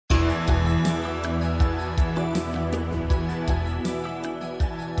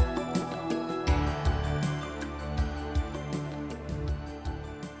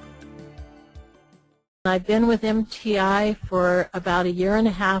I've been with MTI for about 1.5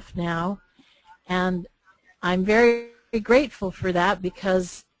 years now, and I'm very grateful for that,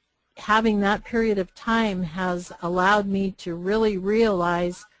 because having that period of time has allowed me to really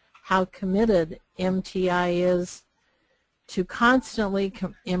realize how committed MTI is to constantly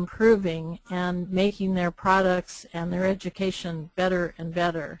improving and making their products and their education better and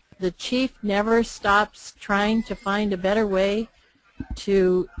better. The chief never stops trying to find a better way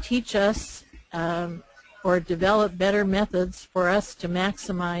to teach us or develop better methods for us to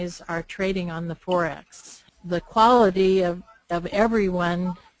maximize our trading on the Forex. The quality of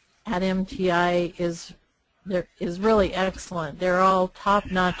everyone at MTI is really excellent. They're all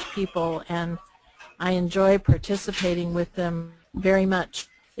top-notch people, and I enjoy participating with them very much.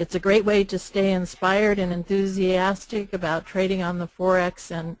 It's a great way to stay inspired and enthusiastic about trading on the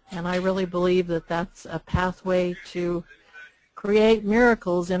Forex, and I really believe that that's a pathway to create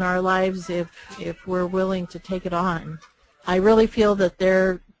miracles in our lives if we're willing to take it on. I really feel that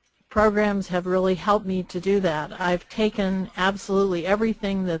their programs have really helped me to do that. I've taken absolutely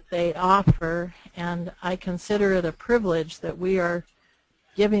everything that they offer, and I consider it a privilege that we are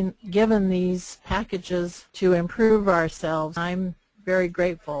given these packages to improve ourselves. I'm very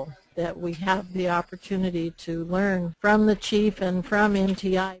grateful that we have the opportunity to learn from the chief and from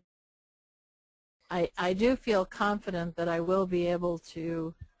MTI. I do feel confident that I will be able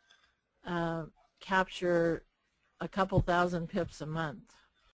to capture a couple thousand pips a month.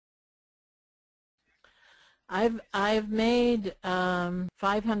 I've made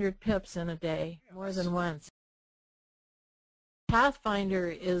 500 pips in a day, more than once. Pathfinder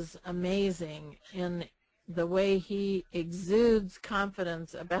is amazing in the way he exudes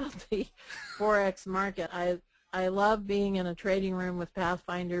confidence about the Forex market. I love being in a trading room with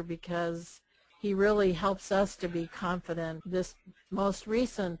Pathfinder because he really helps us to be confident. This most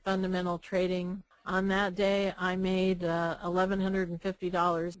recent fundamental trading, on that day I made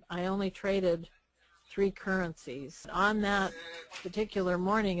 $1,150. I only traded 3 currencies. On that particular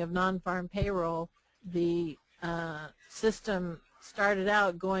morning of non-farm payroll, the system started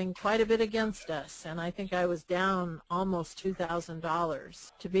out going quite a bit against us, and I think I was down almost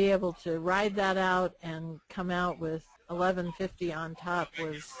 $2,000. To be able to ride that out and come out with $1,150 on top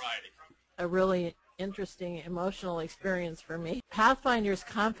was a really interesting emotional experience for me. Pathfinder's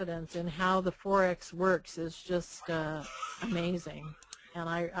confidence in how the Forex works is just amazing, and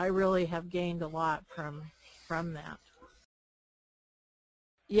I really have gained a lot from that.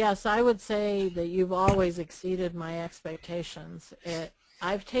 Yes, I would say that you've always exceeded my expectations.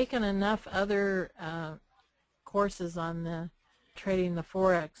 I've taken enough other courses on the trading the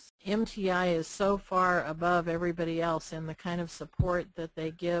Forex. MTI is so far above everybody else in the kind of support that they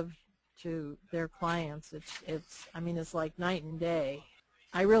give to their clients. I mean, it's like night and day.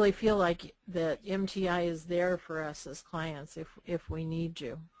 I really feel like that MTI is there for us as clients if we need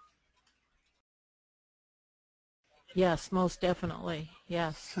you. Yes, most definitely.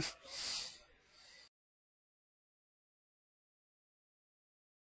 Yes.